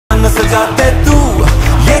मैदान सजाते तू,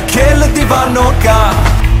 ये खेल दीवानों का।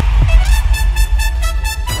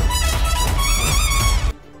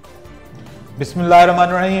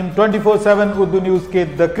 बिस्मिल्लाहिर्रहमानिर्रहीम 24/7 उर्दू न्यूज़ के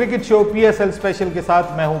the cricket show PSL special के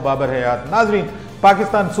साथ मैं हूं बाबर हयात। नाजरीन,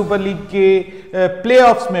 पाकिस्तान सुपर लीग के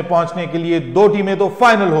प्लेऑफ्स में पहुंचने के लिए दो टीमें तो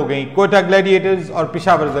फाइनल हो गई। कोयटा ग्लैडिएटर्स और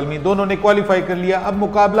पेशावर ज़ल्मी दोनों ने क्वालिफाई कर लिया। अब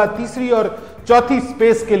मुकाबला तीसरी और चौथी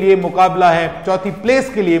स्पेस के लिए मुकाबला है, चौथी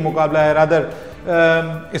प्लेस के लिए मुकाबला है रादर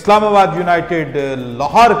इस्लामाबाद यूनाइटेड,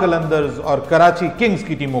 लाहौर कलंदर्स और कराची किंग्स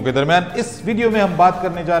की टीमों के दरमियान। इस वीडियो में हम बात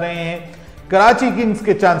करने जा रहे हैं कराची किंग्स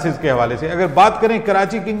के चांसेस के हवाले से। अगर बात करें,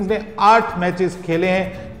 कराची किंग्स ने 8 मैचेस खेले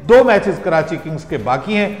हैं, 2 मैचेस कराची किंग्स के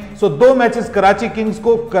बाकी हैं। सो 2 मैचेस कराची किंग्स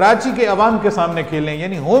को कराची के अवाम के सामने खेलने,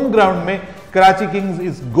 यानी होम ग्राउंड में Karachi Kings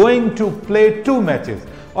is going to play 2 matches.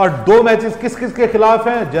 और 2 मैचेस किस किस के खिलाफ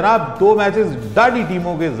हैं जनाब? 2 मैचेस डाडी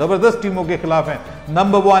टीमों के, जबरदस्त टीमों के खिलाफ हैं।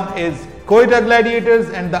 Number 1 is Quetta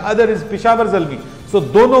Gladiators and the other is Peshawar Zalmi. सो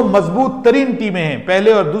दोनों मजबूत तरीन टीमें हैं,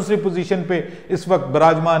 पहले और दूसरी पोजीशन पे इस वक्त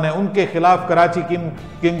बराजमान है। उनके खिलाफ कराची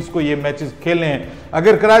किंग्स को ये मैचेस खेलने हैं।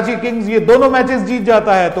 अगर कराची किंग्स ये दोनों मैचेस जीत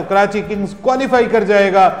जाता है तो कराची किंग्स क्वालिफाई कर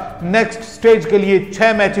जाएगा नेक्स्ट स्टेज के लिए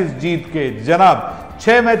 6 मैचेस जीत के। जनाब,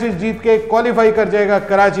 6 मैचेस जीत के क्वालिफाई कर जाएगा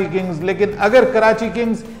कराची किंग्स। लेकिन अगर कराची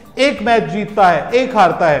किंग्स एक मैच जीतता है, एक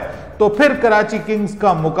हारता है, तो फिर कराची किंग्स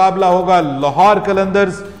का मुकाबला होगा लाहौर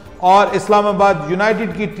कलंदर्स और इस्लामाबाद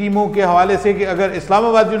यूनाइटेड की टीमों के हवाले से कि अगर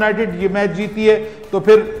इस्लामाबाद यूनाइटेड ये मैच जीती है तो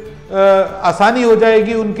फिर आसानी हो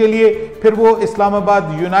जाएगी उनके लिए, फिर वो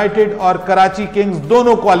इस्लामाबाद यूनाइटेड और कराची किंग्स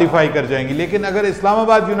दोनों क्वालिफाई कर जाएंगी। लेकिन अगर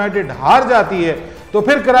इस्लामाबाद यूनाइटेड हार जाती है तो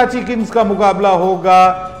फिर कराची किंग्स का मुकाबला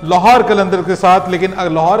होगा लाहौर कलंदर के साथ, लेकिन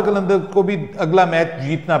लाहौर कलंदर को भी अगला मैच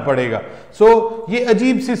जीतना पड़ेगा। सो ये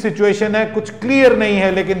अजीब सी सिचुएशन है, कुछ क्लियर नहीं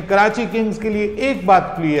है। लेकिन कराची किंग्स के लिए एक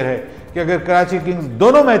बात क्लियर है कि अगर कराची किंग्स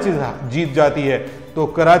दोनों मैचेस जीत जाती है तो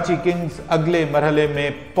कराची किंग्स अगले मरहले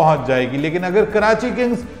में पहुंच जाएगी। लेकिन अगर कराची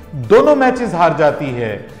किंग्स दोनों मैचेस हार जाती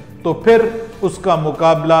है तो फिर उसका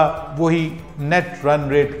मुकाबला वही नेट रन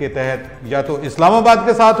रेट के तहत या तो इस्लामाबाद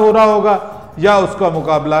के साथ हो रहा होगा या उसका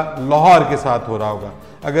मुकाबला लाहौर के साथ हो रहा होगा।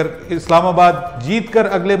 अगर इस्लामाबाद जीतकर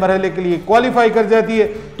अगले मरहले के लिए क्वालिफाई कर जाती है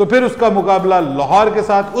तो फिर उसका मुकाबला लाहौर के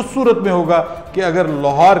साथ उस सूरत में होगा कि अगर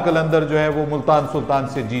लाहौर कलंदर जो है वो मुल्तान सुल्तान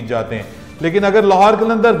से जीत जाते हैं। लेकिन अगर लाहौर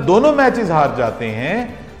कलंदर दोनों मैचेस हार जाते हैं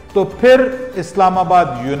तो फिर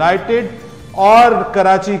इस्लामाबाद यूनाइटेड और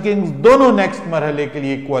कराची किंग्स दोनों नेक्स्ट मरहले के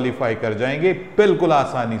लिए क्वालिफाई कर जाएंगे बिल्कुल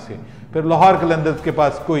आसानी से। फिर लाहौर कलंदर्स के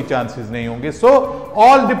पास कोई चांसेस नहीं होंगे। So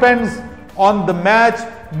all depends on the match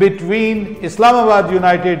between Islamabad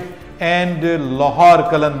United and Lahore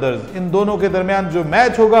Qalandars. इन दोनों के दरमियान जो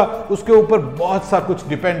मैच होगा उसके ऊपर बहुत सा कुछ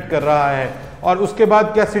डिपेंड कर रहा है। और उसके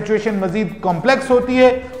बाद क्या सिचुएशन मजीद कॉम्प्लेक्स होती है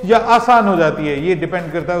या आसान हो जाती है, ये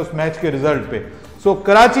डिपेंड करता है उस मैच के रिजल्ट पे। सो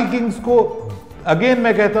कराची किंग्स को अगेन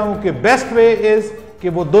मैं कहता हूं कि बेस्ट वे इज कि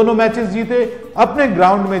वो दोनों मैचेस जीते, अपने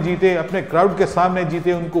ग्राउंड में जीते, अपने क्राउड के सामने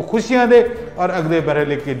जीते, उनको खुशियां दे और अगले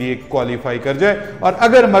मरहले के लिए क्वालिफाई कर जाए और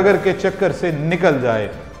अगर मगर के चक्कर से निकल जाए।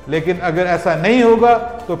 लेकिन अगर ऐसा नहीं होगा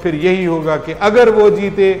तो फिर यही होगा कि अगर वो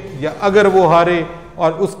जीते या अगर वो हारे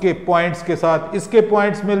और उसके पॉइंट्स के साथ इसके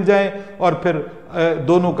पॉइंट्स मिल जाएं और फिर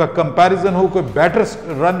दोनों का कंपैरिजन हो, कोई बेटर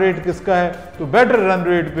रन रेट किसका है, तो बेटर रन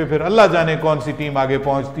रेट पे फिर अल्लाह जाने कौन सी टीम आगे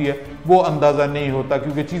पहुंचती है, वो अंदाजा नहीं होता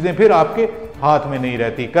क्योंकि चीजें फिर आपके हाथ में नहीं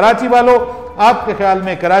रहती। कराची वालों, आपके ख्याल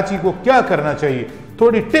में कराची को क्या करना चाहिए?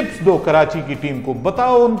 थोड़ी टिप्स दो कराची की टीम को,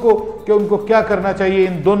 बताओ उनको कि उनको क्या करना चाहिए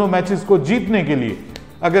इन दोनों मैचेस को जीतने के लिए।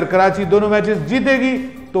 अगर कराची दोनों मैचेस जीतेगी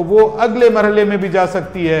तो वो अगले मरहले में भी जा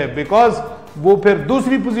सकती है, बिकॉज वो फिर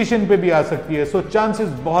दूसरी पोजीशन पे भी आ सकती है। सो चांसेस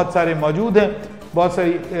बहुत सारे मौजूद हैं,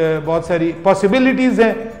 बहुत सारी पॉसिबिलिटीज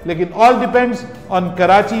हैं। लेकिन all depends on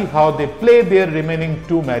Karachi how they play there remaining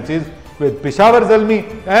 2 matches with Peshawar Zalmi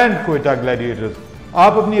and Quetta Gladiators.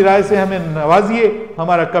 आप अपनी राय से हमें नवाजिए,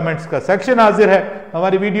 हमारा कमेंट्स का सेक्शन हाजिर है।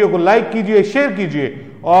 हमारी वीडियो को लाइक कीजिए, शेयर कीजिए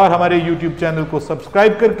और हमारे यूट्यूब चैनल को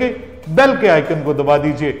सब्सक्राइब करके बेल के आइकन को दबा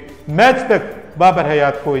दीजिए। मैच तक बाबर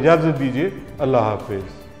हयात को इजाजत दीजिए। अल्लाह हाफिज।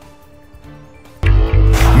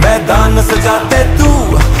 मैदान सजाते तू,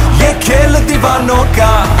 ये खेल दीवानों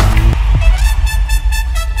का।